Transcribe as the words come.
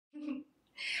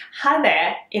Hi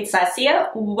there, it's Asiya.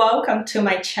 Welcome to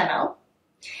my channel.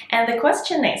 And the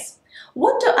question is,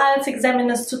 what do IELTS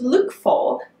examiners look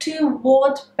for to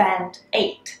award Band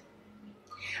 8?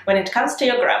 When it comes to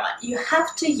your grammar, you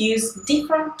have to use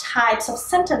different types of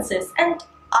sentences and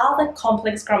other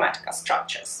complex grammatical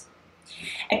structures.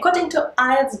 According to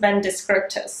IELTS band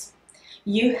descriptors,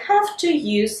 you have to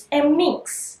use a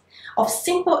mix of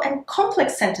simple and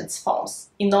complex sentence forms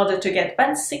in order to get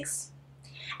Band 6,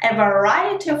 a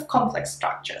variety of complex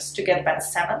structures to get Band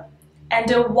 7,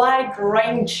 and a wide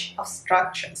range of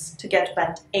structures to get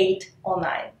Band 8 or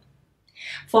 9.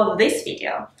 For this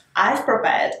video, I've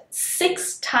prepared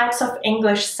 6 types of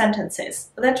English sentences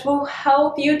that will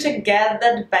help you to get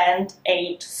that Band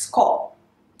 8 score.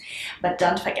 But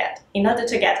don't forget, in order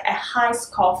to get a high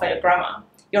score for your grammar,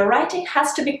 your writing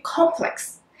has to be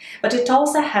complex, but it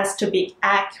also has to be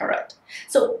accurate.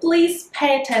 So please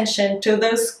pay attention to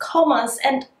those commas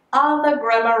and other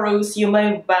grammar rules you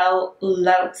may well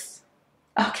loathe.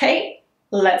 Okay,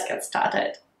 let's get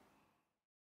started.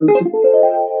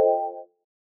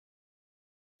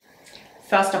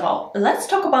 First of all, let's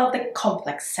talk about the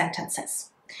complex sentences.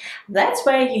 That's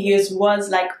where you use words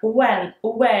like when,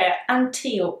 where,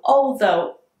 until,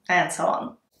 although, and so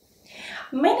on.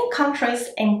 Many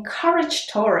countries encourage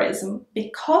tourism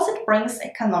because it brings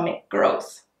economic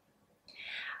growth.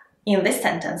 In this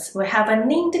sentence, we have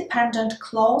an independent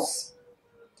clause.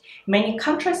 Many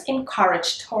countries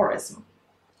encourage tourism.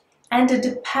 And a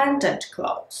dependent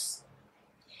clause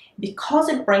because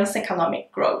it brings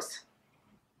economic growth.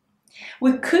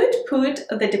 We could put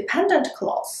the dependent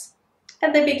clause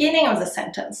at the beginning of the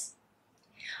sentence.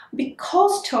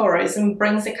 Because tourism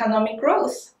brings economic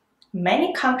growth,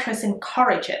 many countries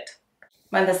encourage it.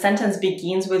 When the sentence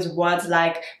begins with words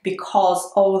like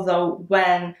because, although,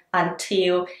 when,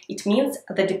 until, it means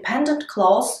the dependent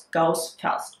clause goes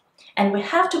first. And we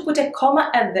have to put a comma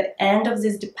at the end of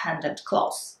this dependent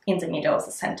clause in the middle of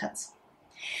the sentence.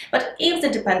 But if the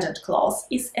dependent clause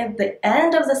is at the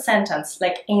end of the sentence,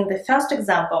 like in the first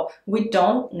example, we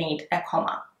don't need a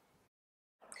comma.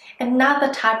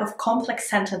 Another type of complex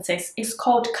sentences is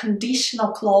called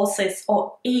conditional clauses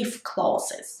or if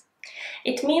clauses.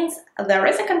 It means there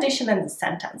is a condition in the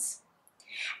sentence,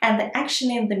 and the action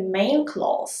in the main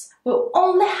clause will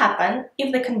only happen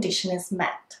if the condition is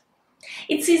met.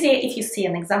 It's easier if you see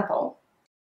an example.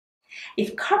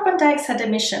 If carbon dioxide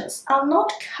emissions are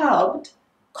not curbed,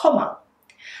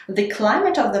 the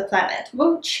climate of the planet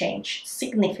will change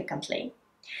significantly.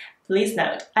 Please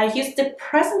note, I used the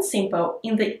present simple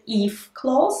in the if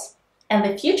clause and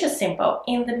the future simple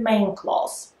in the main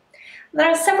clause. There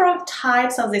are several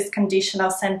types of these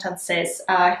conditional sentences.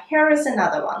 Here is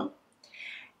another one.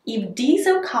 If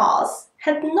diesel cars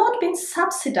had not been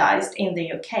subsidized in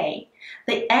the UK,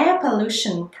 the air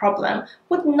pollution problem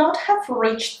would not have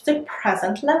reached the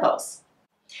present levels.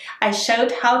 I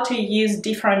showed how to use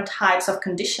different types of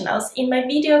conditionals in my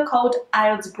video called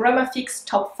IELTS Grammar Fix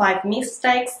Top 5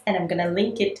 Mistakes, and I'm going to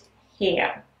link it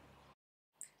here.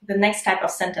 The next type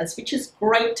of sentence, which is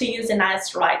great to use in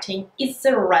IELTS writing, is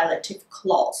the relative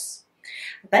clause.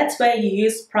 That's where you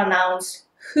use pronouns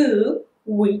who,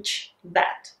 which,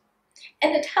 that.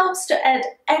 And it helps to add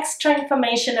extra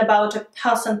information about a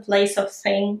person, place, or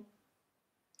thing.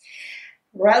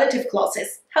 Relative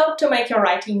clauses help to make your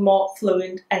writing more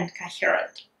fluent and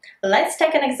coherent. Let's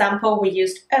take an example we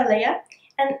used earlier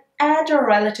and add a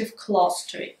relative clause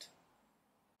to it.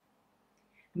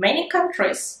 Many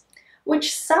countries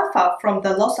which suffer from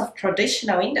the loss of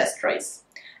traditional industries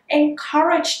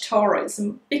encourage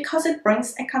tourism because it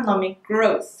brings economic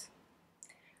growth.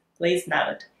 Please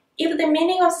note, if the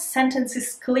meaning of the sentence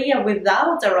is clear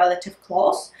without the relative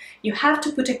clause, you have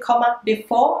to put a comma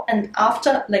before and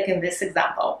after, like in this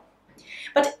example.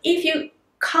 But if you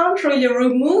can't really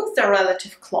remove the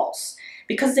relative clause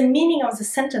because the meaning of the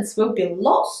sentence will be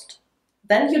lost,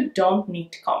 then you don't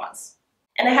need commas.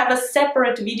 And I have a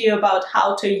separate video about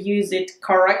how to use it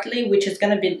correctly, which is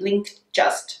going to be linked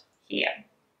just here.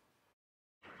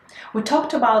 We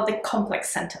talked about the complex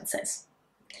sentences.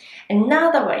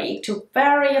 Another way to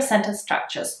vary your sentence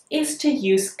structures is to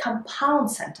use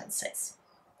compound sentences.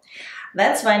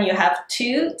 That's when you have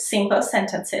 2 simple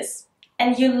sentences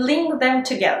and you link them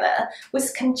together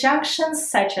with conjunctions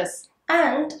such as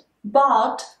and,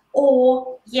 but,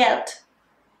 or, yet.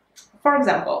 For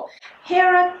example, here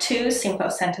are 2 simple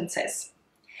sentences.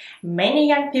 Many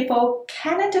young people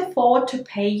cannot afford to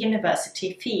pay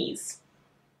university fees.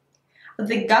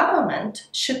 The government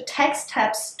should take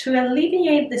steps to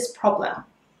alleviate this problem.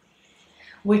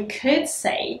 We could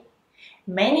say,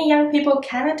 many young people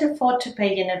cannot afford to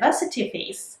pay university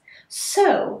fees,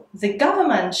 So, the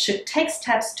government should take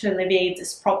steps to alleviate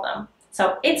this problem.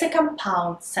 So, it's a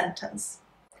compound sentence.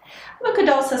 We could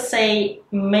also say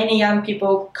many young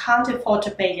people can't afford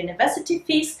to pay university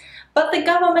fees, but the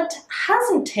government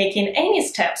hasn't taken any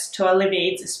steps to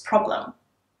alleviate this problem.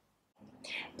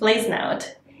 Please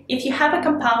note, if you have a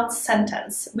compound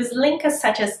sentence with linkers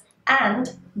such as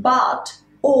and, but,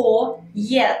 or,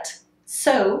 yet,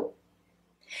 so,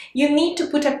 you need to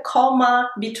put a comma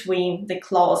between the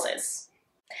clauses.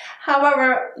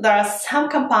 However, there are some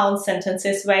compound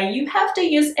sentences where you have to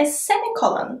use a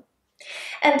semicolon.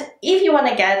 And if you want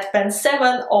to get band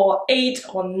 7 or 8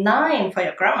 or 9 for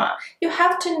your grammar, you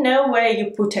have to know where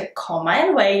you put a comma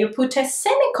and where you put a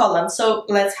semicolon. So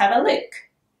let's have a look.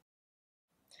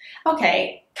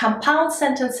 Okay, compound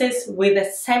sentences with a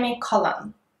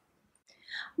semicolon.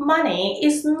 Money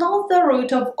is not the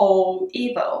root of all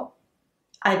evil.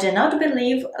 I do not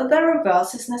believe the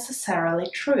reverse is necessarily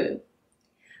true.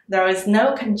 There is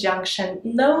no conjunction,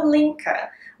 no linker.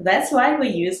 That's why we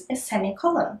use a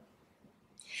semicolon.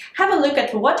 Have a look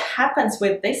at what happens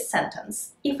with this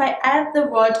sentence if I add the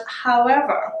word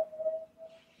however.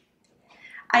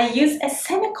 I use a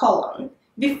semicolon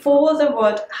before the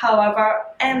word however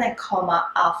and a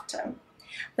comma after.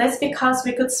 That's because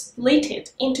we could split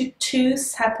it into two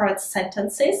separate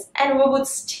sentences and we would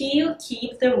still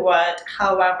keep the word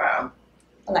however,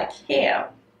 like here.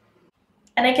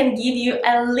 And I can give you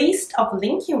a list of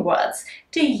linking words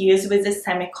to use with the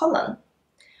semicolon.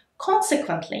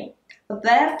 Consequently,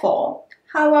 therefore,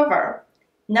 however,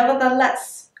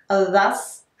 nevertheless,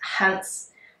 thus,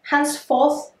 hence,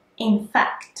 henceforth, in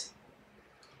fact.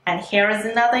 And here is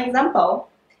another example.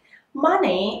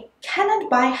 Money cannot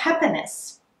buy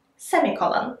happiness,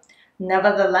 semicolon.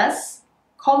 Nevertheless,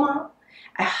 comma,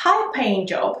 a high-paying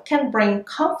job can bring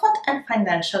comfort and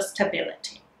financial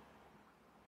stability.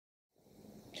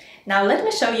 Now let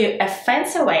me show you a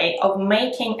fancy way of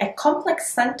making a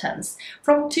complex sentence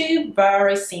from two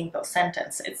very simple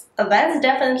sentences. That's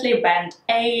definitely band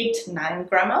 8, 9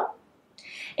 grammar.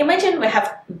 Imagine we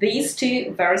have these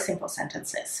two very simple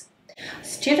sentences.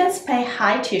 Students pay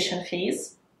high tuition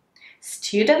fees.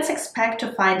 Students expect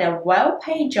to find a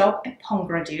well-paid job upon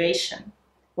graduation.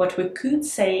 What we could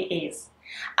say is,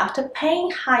 after paying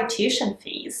high tuition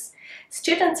fees,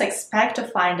 students expect to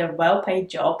find a well-paid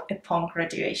job upon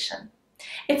graduation.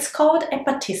 It's called a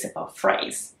participle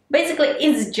phrase. Basically,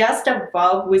 it's just a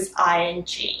verb with ing.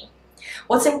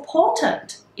 What's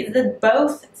important is that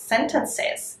both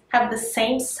sentences have the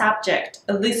same subject,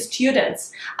 the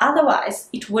students, otherwise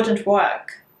it wouldn't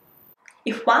work.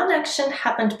 If one action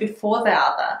happened before the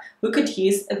other, we could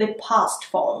use the past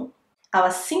form.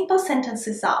 Our simple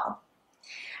sentences are: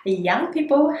 young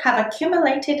people have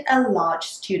accumulated a large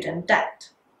student debt.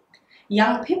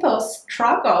 Young people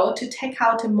struggle to take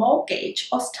out a mortgage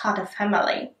or start a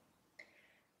family.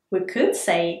 We could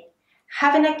say,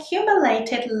 having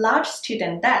accumulated large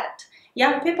student debt,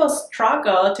 young people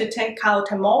struggle to take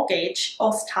out a mortgage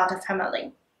or start a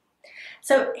family.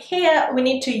 So here we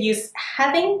need to use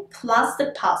having plus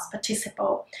the past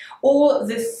participle or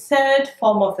the third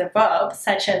form of the verb,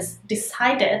 such as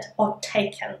decided or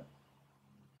taken.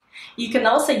 You can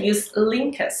also use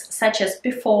linkers such as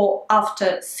before,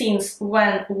 after, since,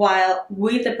 when, while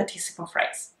with the participle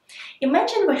phrase.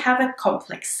 Imagine we have a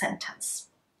complex sentence.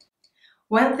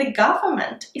 When the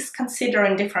government is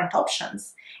considering different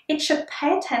options, it should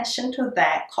pay attention to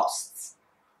their costs.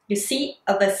 You see,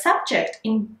 the subject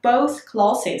in both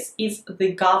clauses is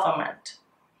the government.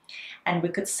 And we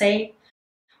could say,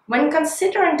 when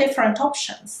considering different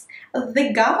options,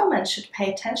 the government should pay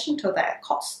attention to their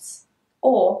costs.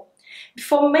 Or,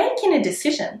 before making a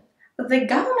decision, the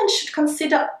government should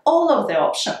consider all of the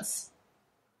options.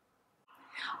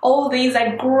 All these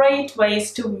are great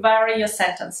ways to vary your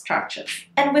sentence structures.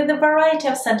 And with the variety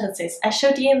of sentences I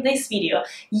showed you in this video,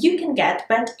 you can get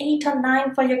band 8 or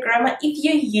 9 for your grammar if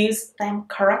you use them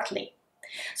correctly.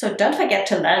 So don't forget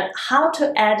to learn how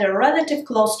to add a relative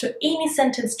clause to any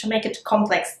sentence to make it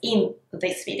complex in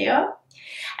this video,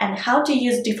 and how to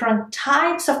use different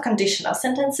types of conditional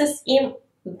sentences in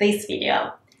this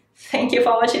video. Thank you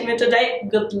for watching me today.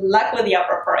 Good luck with your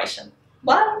preparation.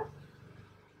 Bye!